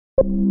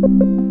Dzień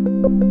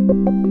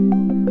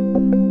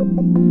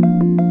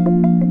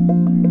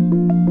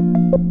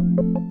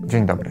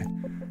dobry.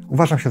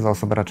 Uważam się za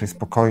osobę raczej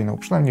spokojną,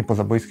 przynajmniej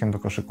poza boiskiem do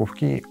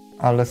koszykówki,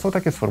 ale są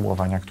takie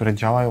sformułowania, które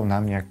działają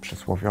na mnie jak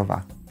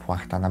przysłowiowa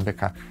płachta na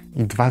byka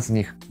i dwa z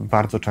nich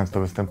bardzo często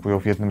występują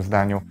w jednym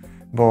zdaniu,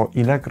 bo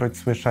ilekroć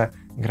słyszę: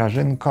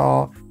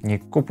 Grażynko, nie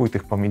kupuj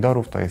tych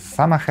pomidorów, to jest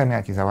sama chemia,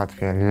 ja ci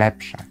załatwię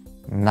lepsze,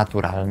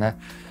 naturalne,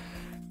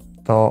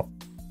 to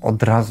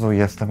od razu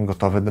jestem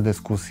gotowy do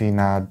dyskusji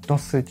na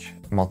dosyć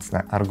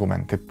mocne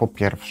argumenty. Po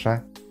pierwsze,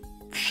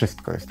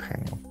 wszystko jest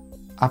chemią.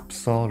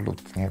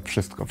 Absolutnie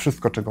wszystko.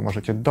 Wszystko, czego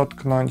możecie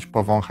dotknąć,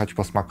 powąchać,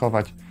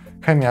 posmakować.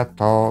 Chemia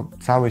to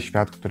cały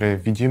świat, który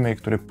widzimy i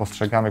który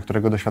postrzegamy,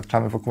 którego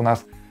doświadczamy wokół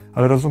nas,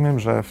 ale rozumiem,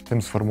 że w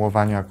tym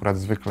sformułowaniu akurat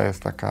zwykle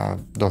jest taka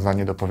doza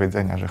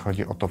niedopowiedzenia, że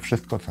chodzi o to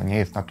wszystko, co nie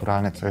jest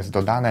naturalne, co jest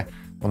dodane,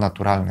 bo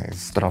naturalne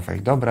jest zdrowe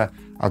i dobre,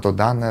 a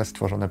dodane,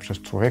 stworzone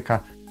przez człowieka,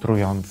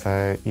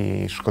 trujące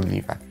i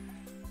szkodliwe.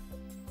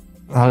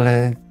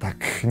 Ale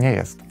tak nie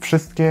jest.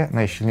 Wszystkie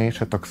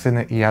najsilniejsze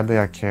toksyny i jady,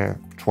 jakie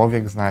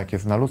człowiek zna, jakie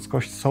zna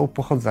ludzkość, są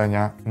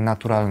pochodzenia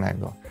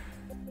naturalnego.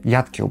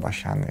 Jad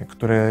kiełbasiany,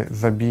 który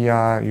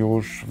zabija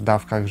już w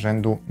dawkach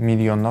rzędu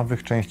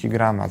milionowych części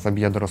grama,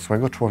 zabija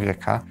dorosłego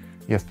człowieka,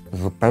 jest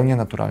zupełnie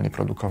naturalnie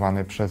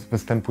produkowany przez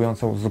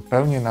występującą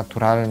zupełnie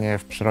naturalnie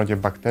w przyrodzie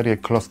bakterię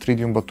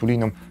Clostridium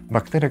botulinum,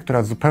 bakterię,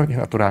 która zupełnie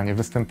naturalnie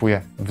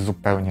występuje w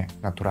zupełnie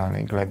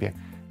naturalnej glebie.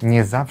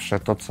 Nie zawsze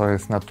to, co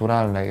jest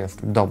naturalne,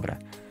 jest dobre.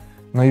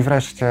 No i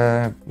wreszcie,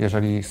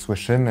 jeżeli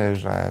słyszymy,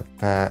 że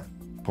te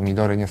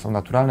pomidory nie są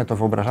naturalne, to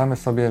wyobrażamy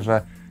sobie,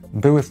 że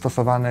były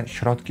stosowane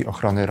środki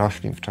ochrony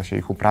roślin w czasie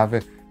ich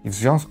uprawy i w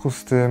związku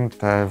z tym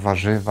te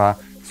warzywa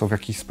są w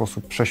jakiś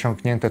sposób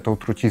przesiąknięte tą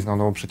trucizną,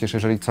 no bo przecież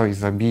jeżeli coś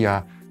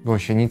zabija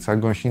gąsienica,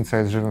 gąsienica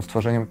jest żywym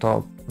stworzeniem,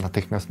 to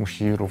natychmiast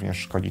musi również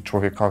szkodzić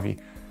człowiekowi.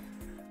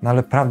 No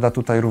ale prawda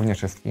tutaj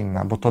również jest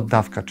inna, bo to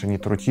dawka czyni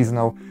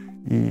trucizną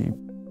i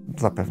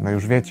zapewne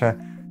już wiecie,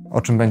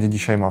 o czym będzie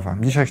dzisiaj mowa.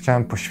 Dzisiaj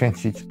chciałem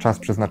poświęcić czas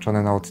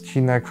przeznaczony na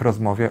odcinek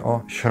rozmowie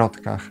o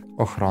środkach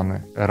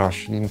ochrony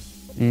roślin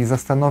i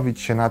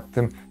zastanowić się nad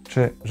tym,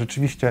 czy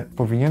rzeczywiście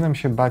powinienem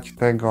się bać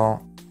tego,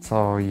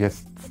 co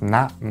jest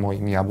na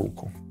moim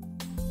jabłku.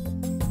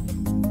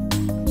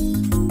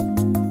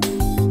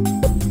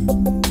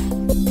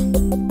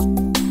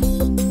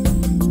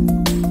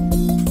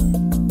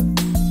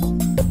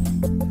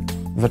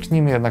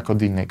 Zacznijmy jednak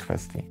od innej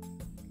kwestii.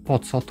 Po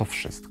co to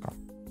wszystko?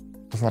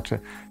 To znaczy,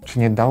 czy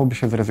nie dałoby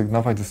się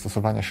zrezygnować ze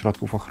stosowania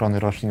środków ochrony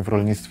roślin w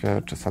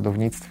rolnictwie czy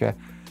sadownictwie?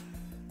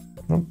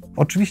 No,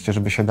 oczywiście,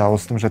 żeby się dało,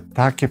 z tym, że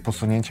takie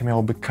posunięcie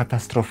miałoby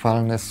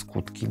katastrofalne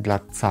skutki dla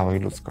całej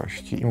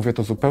ludzkości. I mówię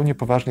to zupełnie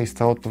poważnie i z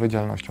całą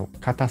odpowiedzialnością.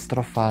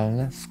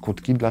 Katastrofalne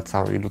skutki dla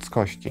całej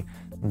ludzkości.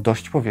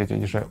 Dość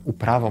powiedzieć, że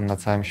uprawom na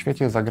całym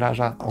świecie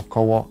zagraża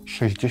około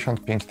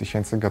 65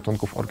 000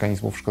 gatunków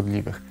organizmów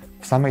szkodliwych.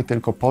 W samej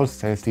tylko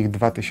Polsce jest ich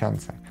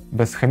 2000.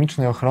 Bez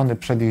chemicznej ochrony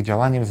przed ich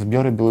działaniem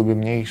zbiory byłyby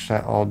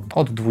mniejsze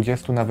od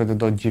 20 nawet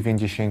do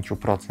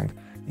 90%.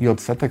 I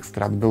odsetek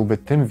strat byłby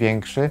tym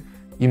większy,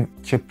 im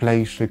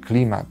cieplejszy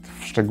klimat,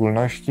 w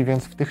szczególności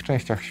więc w tych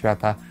częściach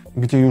świata,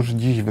 gdzie już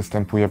dziś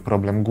występuje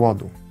problem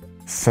głodu.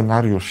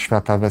 Scenariusz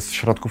świata bez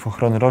środków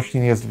ochrony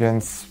roślin jest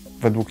więc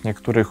według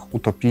niektórych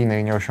utopijny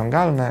i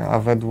nieosiągalny, a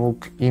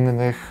według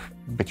innych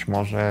być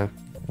może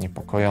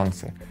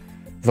niepokojący.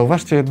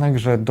 Zauważcie jednak,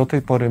 że do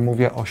tej pory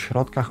mówię o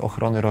środkach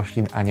ochrony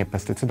roślin, a nie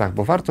pestycydach,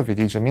 bo warto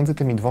wiedzieć, że między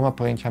tymi dwoma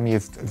pojęciami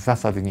jest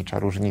zasadnicza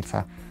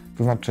różnica.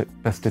 To znaczy,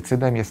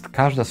 pestycydem jest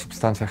każda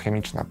substancja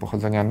chemiczna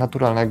pochodzenia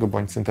naturalnego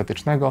bądź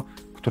syntetycznego,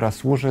 która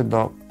służy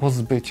do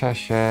pozbycia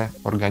się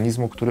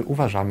organizmu, który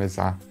uważamy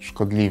za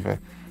szkodliwy.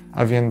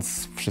 A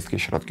więc wszystkie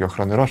środki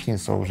ochrony roślin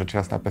są rzecz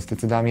jasna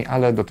pestycydami,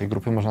 ale do tej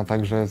grupy można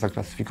także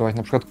zaklasyfikować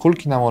na przykład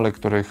kulki na mole,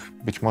 których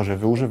być może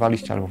wy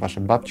używaliście albo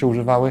wasze babcie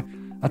używały,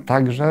 a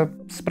także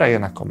spreje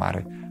na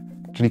komary.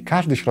 Czyli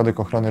każdy środek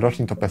ochrony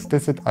roślin to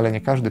pestycyd, ale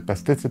nie każdy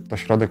pestycyd to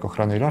środek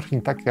ochrony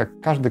roślin, tak jak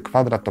każdy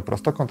kwadrat to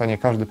prostokąt, a nie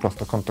każdy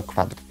prostokąt to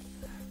kwadrat.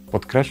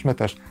 Podkreślmy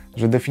też,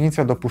 że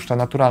definicja dopuszcza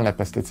naturalne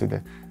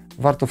pestycydy.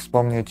 Warto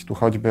wspomnieć tu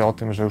choćby o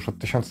tym, że już od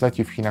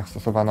tysiącleci w Chinach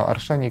stosowano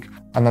arszenik,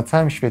 a na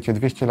całym świecie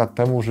 200 lat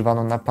temu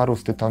używano naparu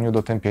z tytoniu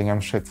do tępienia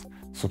mszyc.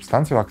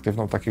 Substancją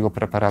aktywną takiego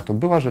preparatu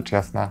była rzecz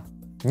jasna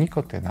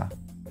nikotyna.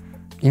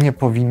 I nie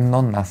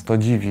powinno nas to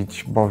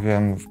dziwić,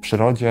 bowiem w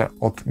przyrodzie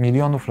od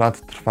milionów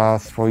lat trwa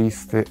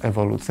swoisty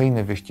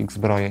ewolucyjny wyścig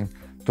zbrojeń.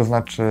 To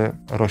znaczy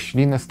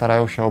rośliny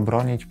starają się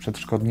obronić przed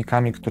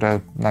szkodnikami, które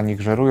na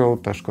nich żerują.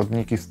 Te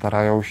szkodniki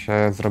starają się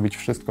zrobić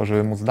wszystko,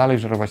 żeby móc dalej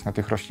żerować na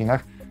tych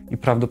roślinach i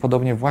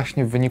prawdopodobnie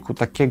właśnie w wyniku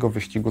takiego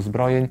wyścigu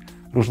zbrojeń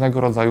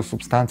różnego rodzaju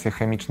substancje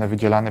chemiczne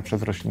wydzielane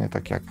przez rośliny,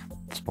 tak jak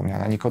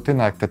wspomniana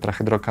nikotyna, jak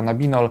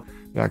tetrahydrokannabinol,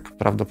 jak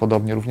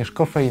prawdopodobnie również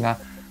kofeina,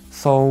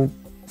 są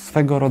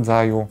swego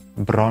rodzaju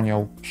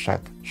bronią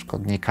przed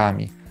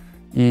szkodnikami.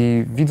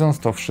 I widząc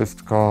to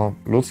wszystko,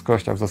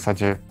 ludzkość, a w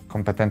zasadzie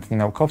kompetentni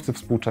naukowcy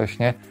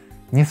współcześnie,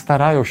 nie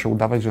starają się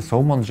udawać, że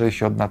są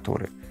mądrzejsi od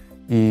natury.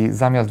 I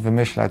zamiast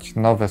wymyślać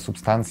nowe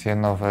substancje,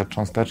 nowe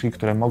cząsteczki,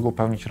 które mogą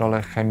pełnić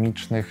rolę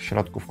chemicznych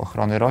środków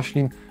ochrony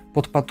roślin,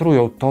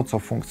 podpatrują to, co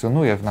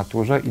funkcjonuje w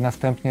naturze i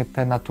następnie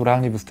te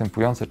naturalnie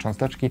występujące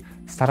cząsteczki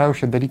starają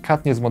się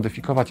delikatnie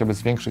zmodyfikować, aby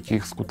zwiększyć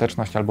ich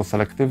skuteczność albo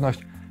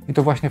selektywność. I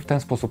to właśnie w ten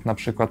sposób na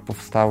przykład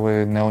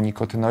powstały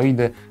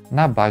neonikotynoidy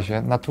na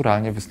bazie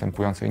naturalnie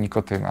występującej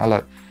nikotyny.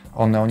 Ale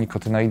o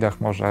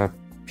neonikotynoidach może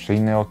przy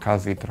innej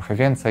okazji trochę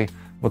więcej,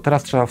 bo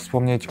teraz trzeba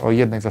wspomnieć o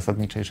jednej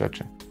zasadniczej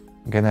rzeczy.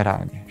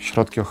 Generalnie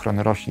środki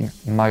ochrony roślin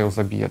mają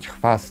zabijać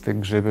chwasty,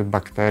 grzyby,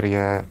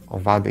 bakterie,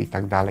 owady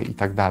itd.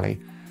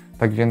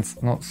 Tak więc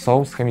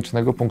są z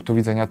chemicznego punktu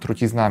widzenia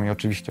truciznami.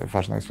 Oczywiście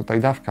ważna jest tutaj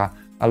dawka,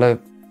 ale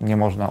nie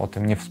można o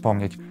tym nie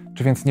wspomnieć.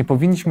 Czy więc nie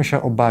powinniśmy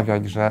się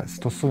obawiać, że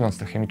stosując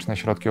te chemiczne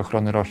środki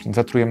ochrony roślin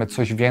zatrujemy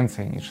coś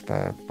więcej niż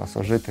te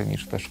pasożyty,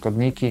 niż te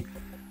szkodniki,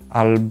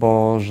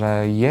 albo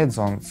że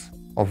jedząc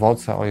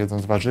owoce,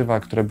 jedząc warzywa,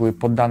 które były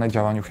poddane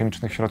działaniu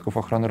chemicznych środków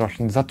ochrony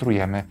roślin,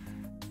 zatrujemy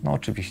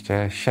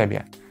oczywiście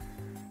siebie.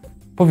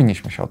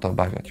 Powinniśmy się o to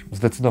obawiać,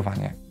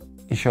 zdecydowanie.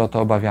 I się o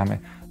to obawiamy.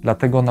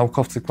 Dlatego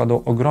naukowcy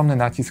kładą ogromny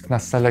nacisk na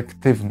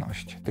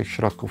selektywność tych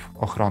środków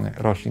ochrony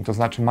roślin. To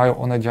znaczy mają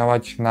one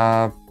działać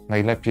na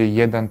najlepiej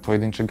jeden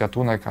pojedynczy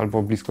gatunek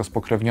albo blisko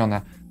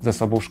spokrewnione ze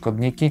sobą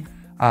szkodniki,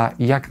 a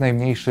jak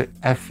najmniejszy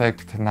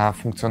efekt na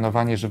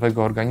funkcjonowanie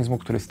żywego organizmu,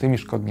 który z tymi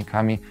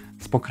szkodnikami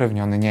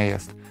spokrewniony nie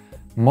jest.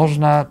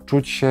 Można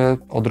czuć się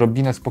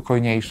odrobinę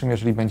spokojniejszym,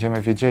 jeżeli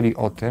będziemy wiedzieli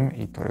o tym,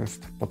 i to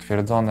jest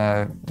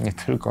potwierdzone nie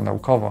tylko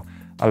naukowo,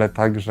 ale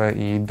także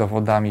i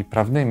dowodami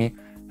prawnymi,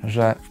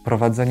 że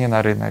wprowadzenie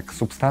na rynek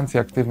substancji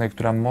aktywnej,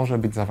 która może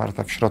być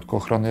zawarta w środku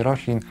ochrony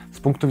roślin, z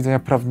punktu widzenia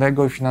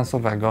prawnego i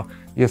finansowego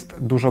jest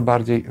dużo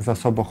bardziej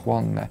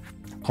zasobochłonne,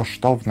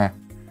 kosztowne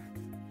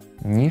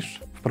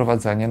niż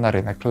wprowadzenie na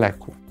rynek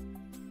leku.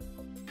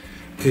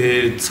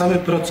 Cały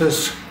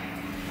proces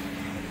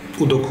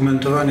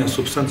udokumentowania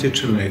substancji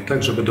czynnej,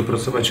 tak żeby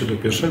dopracować się do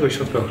pierwszego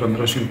środka ochrony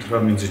roślin, trwa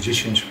między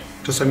 10,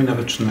 czasami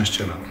nawet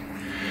 13 lat.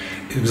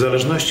 W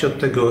zależności od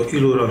tego,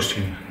 ilu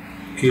roślin,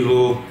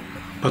 ilu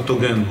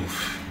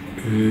patogenów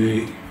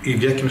i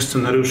w jakim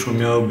scenariuszu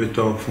miałoby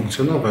to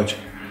funkcjonować,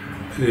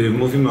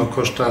 mówimy o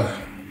kosztach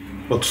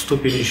od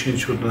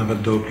 150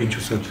 nawet do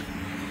 500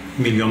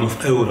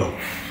 milionów euro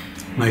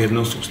na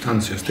jedną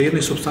substancję. Z tej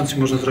jednej substancji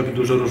można zrobić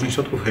dużo różnych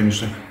środków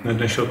chemicznych, na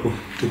jeden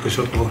tylko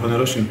środków ochrony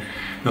roślin.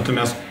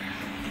 Natomiast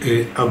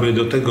aby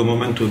do tego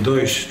momentu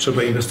dojść,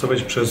 trzeba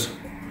inwestować przez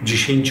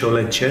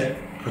dziesięciolecie,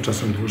 a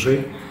czasem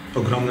dłużej,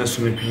 ogromne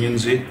sumy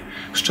pieniędzy,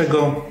 z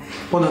czego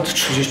ponad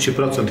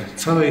 30%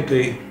 całej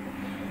tej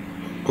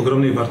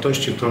ogromnej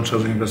wartości, którą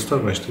trzeba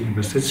zainwestować, tej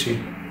inwestycji,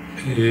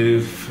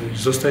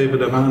 zostaje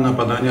wydawane na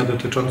badania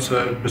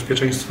dotyczące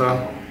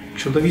bezpieczeństwa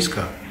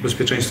środowiska,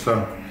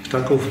 bezpieczeństwa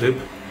ptaków, ryb,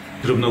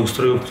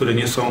 drobnoustrojów, które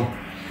nie są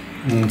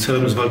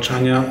celem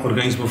zwalczania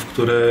organizmów,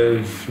 które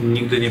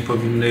nigdy nie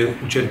powinny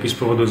ucierpieć z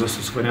powodu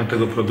zastosowania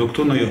tego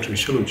produktu, no i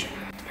oczywiście ludzi.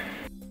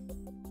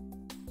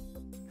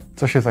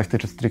 Co się zaś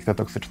tyczy stricte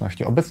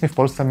toksyczności, obecnie w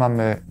Polsce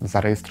mamy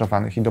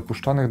zarejestrowanych i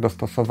dopuszczonych do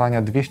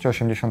stosowania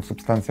 280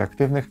 substancji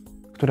aktywnych,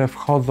 które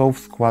wchodzą w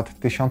skład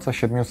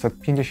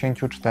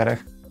 1754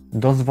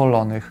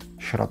 dozwolonych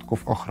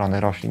środków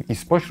ochrony roślin. I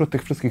spośród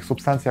tych wszystkich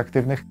substancji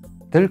aktywnych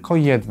tylko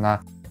jedna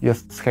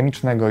jest z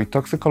chemicznego i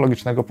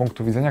toksykologicznego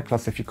punktu widzenia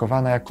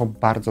klasyfikowana jako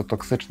bardzo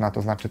toksyczna,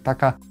 to znaczy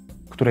taka,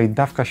 której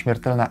dawka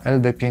śmiertelna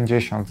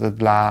LD50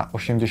 dla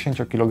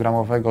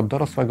 80-kilogramowego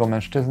dorosłego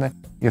mężczyzny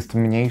jest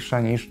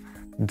mniejsza niż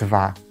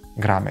 2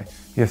 gramy.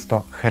 Jest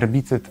to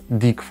herbicyd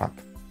dikwat.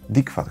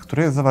 Dikwat,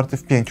 który jest zawarty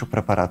w 5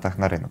 preparatach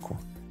na rynku.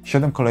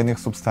 7 kolejnych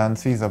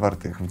substancji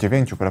zawartych w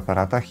 9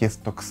 preparatach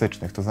jest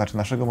toksycznych, to znaczy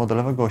naszego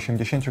modelowego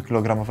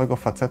 80-kilogramowego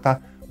faceta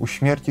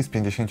uśmierci z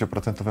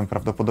 50%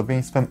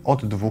 prawdopodobieństwem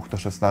od 2 do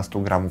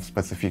 16 gramów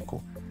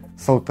specyfiku.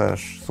 Są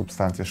też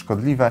substancje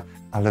szkodliwe,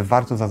 ale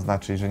warto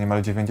zaznaczyć, że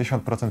niemal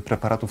 90%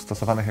 preparatów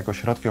stosowanych jako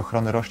środki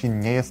ochrony roślin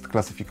nie jest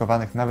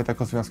klasyfikowanych nawet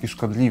jako związki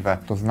szkodliwe,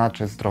 to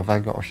znaczy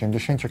zdrowego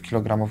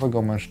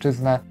 80-kilogramowego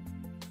mężczyznę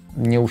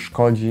nie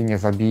uszkodzi, nie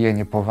zabije,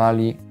 nie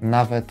powali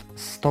nawet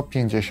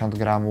 150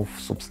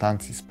 gramów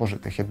substancji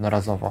spożytych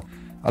jednorazowo.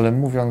 Ale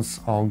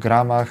mówiąc o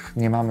gramach,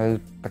 nie mamy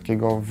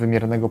takiego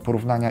wymiernego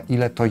porównania,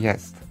 ile to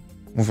jest.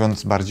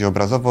 Mówiąc bardziej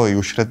obrazowo i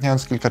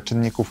uśredniając kilka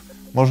czynników,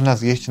 można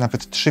zjeść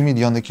nawet 3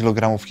 miliony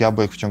kilogramów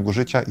jabłek w ciągu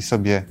życia i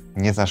sobie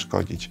nie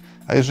zaszkodzić.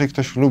 A jeżeli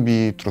ktoś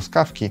lubi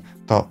truskawki,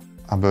 to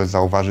aby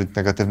zauważyć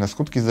negatywne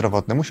skutki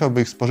zdrowotne,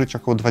 musiałby ich spożyć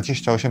około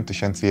 28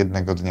 tysięcy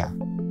jednego dnia.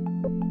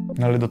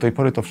 No ale do tej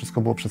pory to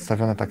wszystko było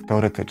przedstawione tak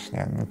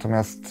teoretycznie.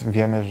 Natomiast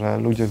wiemy, że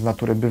ludzie z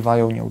natury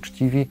bywają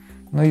nieuczciwi,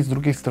 no i z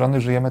drugiej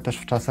strony żyjemy też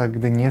w czasach,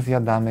 gdy nie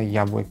zjadamy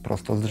jabłek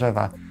prosto z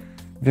drzewa.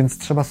 Więc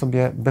trzeba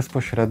sobie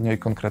bezpośrednio i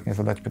konkretnie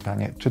zadać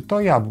pytanie, czy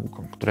to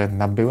jabłko, które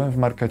nabyłem w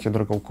markecie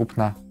drogą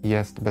kupna,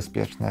 jest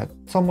bezpieczne?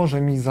 Co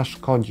może mi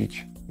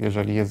zaszkodzić,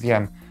 jeżeli je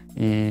zjem?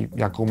 I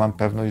jaką mam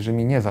pewność, że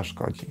mi nie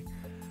zaszkodzi?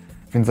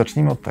 Więc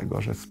zacznijmy od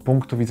tego, że z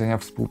punktu widzenia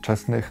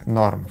współczesnych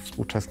norm,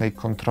 współczesnej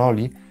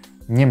kontroli,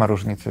 nie ma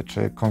różnicy,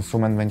 czy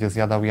konsument będzie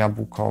zjadał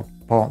jabłko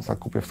po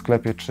zakupie w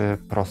sklepie, czy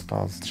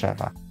prosto z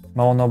drzewa.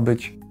 Ma ono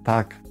być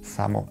tak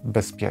samo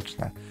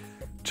bezpieczne.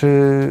 Czy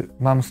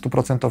mam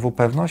 100%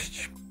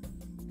 pewność?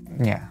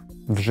 Nie.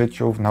 W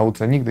życiu, w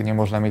nauce nigdy nie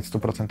można mieć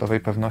 100%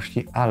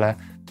 pewności, ale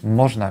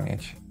można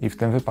mieć i w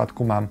tym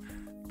wypadku mam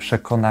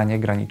przekonanie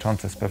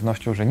graniczące z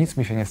pewnością, że nic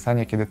mi się nie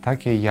stanie, kiedy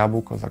takie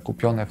jabłko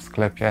zakupione w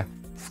sklepie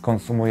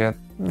skonsumuję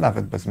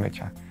nawet bez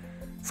mycia.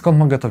 Skąd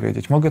mogę to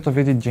wiedzieć? Mogę to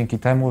wiedzieć dzięki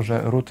temu,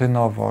 że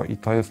rutynowo, i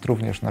to jest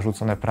również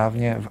narzucone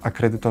prawnie, w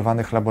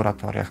akredytowanych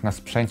laboratoriach na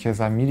sprzęcie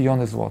za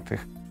miliony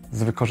złotych,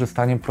 z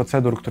wykorzystaniem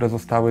procedur, które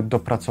zostały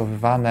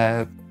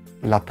dopracowywane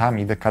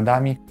latami,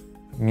 dekadami,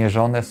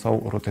 mierzone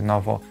są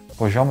rutynowo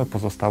poziomy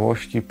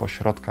pozostałości po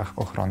środkach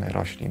ochrony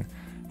roślin.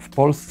 W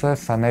Polsce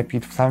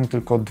sanepid w samym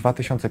tylko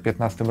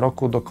 2015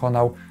 roku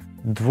dokonał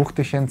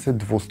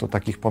 2200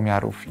 takich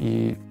pomiarów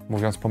i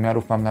mówiąc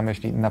pomiarów mam na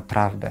myśli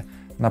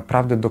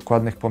naprawdę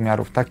dokładnych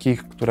pomiarów,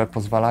 takich, które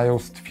pozwalają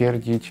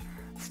stwierdzić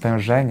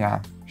stężenia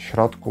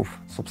środków,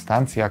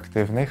 substancji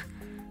aktywnych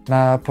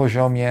na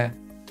poziomie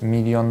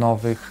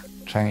milionowych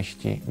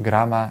części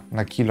grama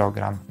na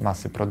kilogram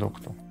masy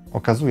produktu.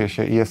 Okazuje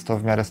się, i jest to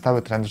w miarę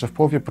stały trend, że w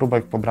połowie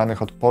próbek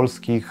pobranych od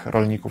polskich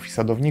rolników i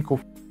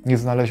sadowników nie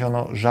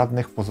znaleziono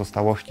żadnych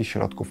pozostałości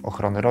środków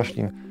ochrony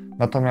roślin,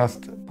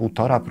 natomiast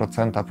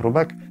 1,5%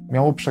 próbek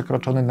miało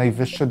przekroczony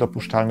najwyższy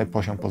dopuszczalny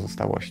poziom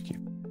pozostałości.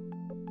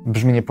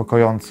 Brzmi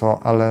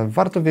niepokojąco, ale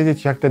warto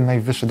wiedzieć, jak ten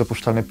najwyższy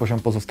dopuszczalny poziom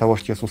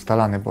pozostałości jest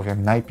ustalany,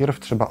 bowiem najpierw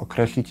trzeba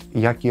określić,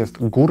 jaki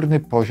jest górny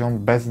poziom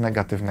bez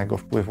negatywnego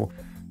wpływu.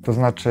 To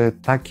znaczy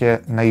takie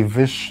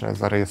najwyższe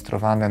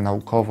zarejestrowane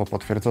naukowo,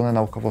 potwierdzone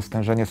naukowo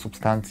stężenie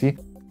substancji,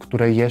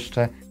 które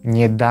jeszcze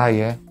nie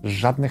daje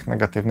żadnych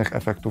negatywnych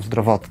efektów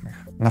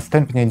zdrowotnych.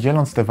 Następnie,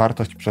 dzieląc tę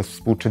wartość przez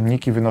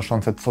współczynniki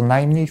wynoszące co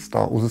najmniej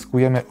 100,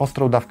 uzyskujemy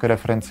ostrą dawkę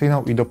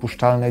referencyjną i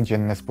dopuszczalne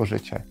dzienne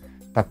spożycie.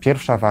 Ta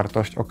pierwsza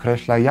wartość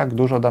określa, jak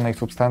dużo danej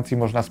substancji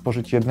można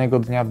spożyć jednego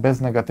dnia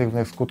bez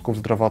negatywnych skutków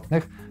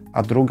zdrowotnych,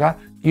 a druga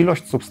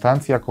ilość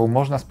substancji, jaką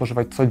można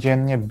spożywać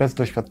codziennie bez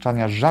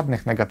doświadczania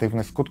żadnych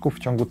negatywnych skutków w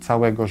ciągu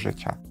całego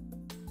życia.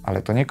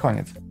 Ale to nie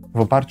koniec. W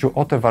oparciu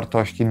o te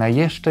wartości na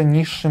jeszcze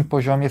niższym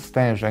poziomie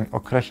stężeń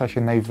określa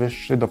się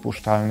najwyższy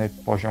dopuszczalny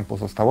poziom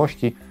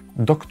pozostałości,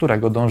 do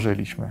którego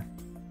dążyliśmy.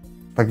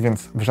 Tak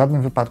więc w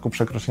żadnym wypadku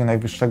przekroczenie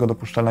najwyższego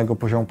dopuszczalnego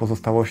poziomu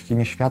pozostałości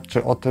nie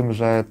świadczy o tym,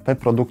 że te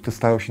produkty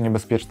stają się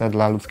niebezpieczne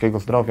dla ludzkiego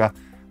zdrowia,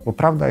 bo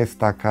prawda jest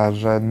taka,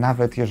 że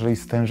nawet jeżeli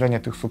stężenie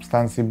tych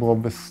substancji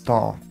byłoby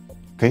 100,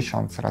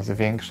 1000 razy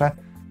większe,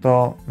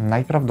 to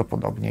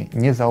najprawdopodobniej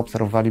nie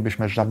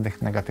zaobserwowalibyśmy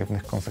żadnych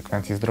negatywnych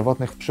konsekwencji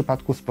zdrowotnych w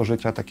przypadku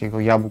spożycia takiego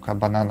jabłka,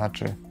 banana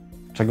czy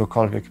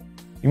czegokolwiek.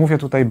 I mówię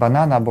tutaj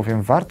banana,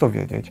 bowiem warto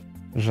wiedzieć,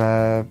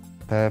 że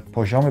te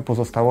poziomy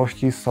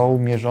pozostałości są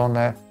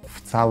mierzone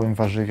w całym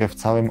warzywie, w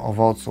całym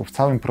owocu, w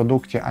całym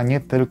produkcie, a nie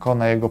tylko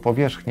na jego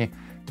powierzchni.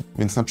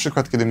 Więc na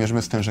przykład, kiedy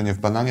mierzymy stężenie w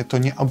bananie, to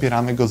nie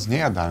obieramy go z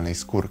niejadalnej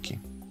skórki.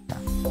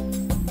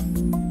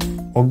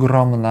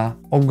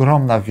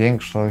 Ogromna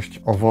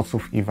większość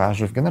owoców i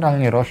warzyw,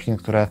 generalnie roślin,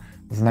 które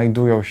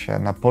znajdują się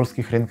na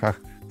polskich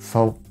rynkach,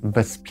 są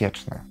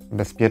bezpieczne.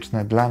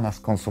 Bezpieczne dla nas,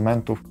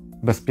 konsumentów,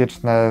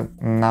 bezpieczne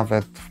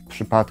nawet w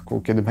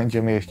przypadku, kiedy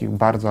będziemy jeść ich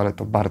bardzo, ale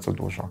to bardzo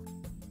dużo.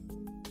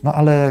 No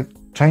ale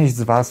część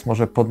z Was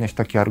może podnieść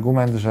taki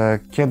argument, że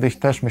kiedyś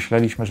też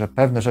myśleliśmy, że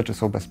pewne rzeczy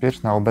są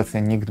bezpieczne, a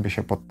obecnie nikt by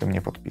się pod tym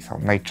nie podpisał.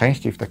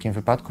 Najczęściej w takim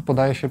wypadku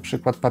podaje się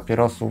przykład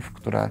papierosów,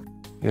 które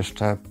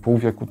jeszcze pół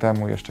wieku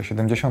temu, jeszcze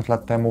 70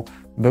 lat temu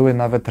były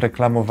nawet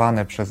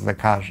reklamowane przez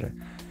lekarzy.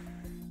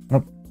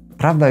 No,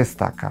 prawda jest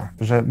taka,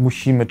 że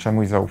musimy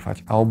czemuś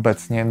zaufać, a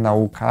obecnie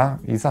nauka,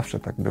 i zawsze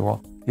tak było,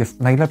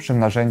 jest najlepszym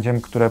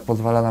narzędziem, które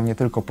pozwala nam nie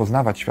tylko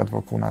poznawać świat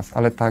wokół nas,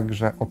 ale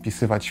także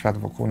opisywać świat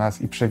wokół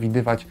nas i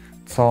przewidywać,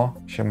 co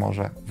się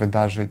może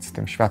wydarzyć z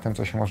tym światem,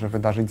 co się może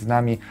wydarzyć z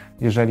nami,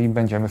 jeżeli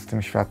będziemy z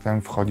tym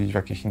światem wchodzić w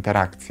jakieś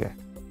interakcje.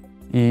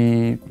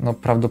 I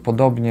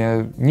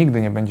prawdopodobnie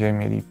nigdy nie będziemy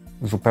mieli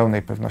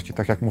zupełnej pewności,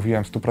 tak jak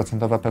mówiłem,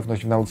 100%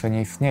 pewność w nauce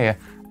nie istnieje,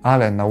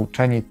 ale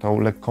nauczeni tą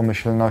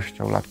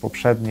lekkomyślnością lat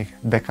poprzednich,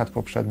 dekad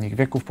poprzednich,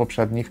 wieków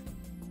poprzednich,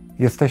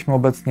 jesteśmy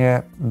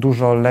obecnie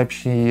dużo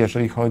lepsi,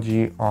 jeżeli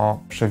chodzi o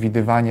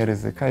przewidywanie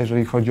ryzyka,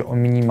 jeżeli chodzi o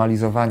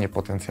minimalizowanie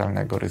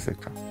potencjalnego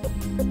ryzyka.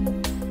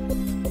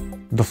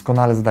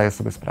 Doskonale zdaję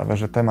sobie sprawę,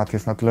 że temat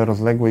jest na tyle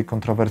rozległy i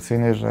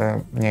kontrowersyjny, że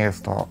nie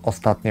jest to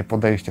ostatnie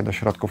podejście do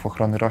środków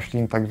ochrony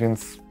roślin, tak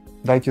więc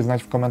dajcie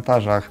znać w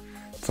komentarzach,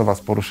 co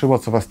Was poruszyło,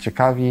 co Was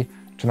ciekawi,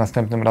 czy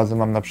następnym razem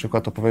mam na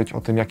przykład opowiedzieć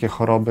o tym, jakie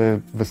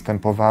choroby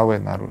występowały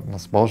na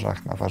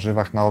zbożach, na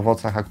warzywach, na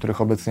owocach, a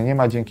których obecnie nie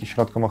ma dzięki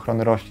środkom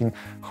ochrony roślin,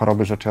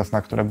 choroby rzecz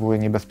jasna, które były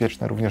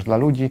niebezpieczne również dla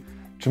ludzi,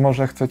 czy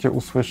może chcecie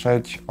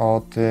usłyszeć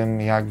o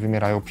tym, jak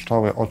wymierają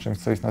pszczoły, o czymś,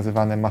 co jest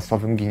nazywane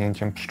masowym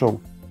ginięciem pszczół.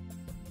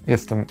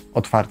 Jestem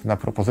otwarty na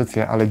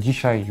propozycje, ale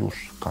dzisiaj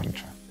już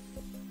kończę.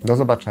 Do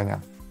zobaczenia,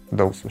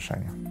 do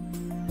usłyszenia.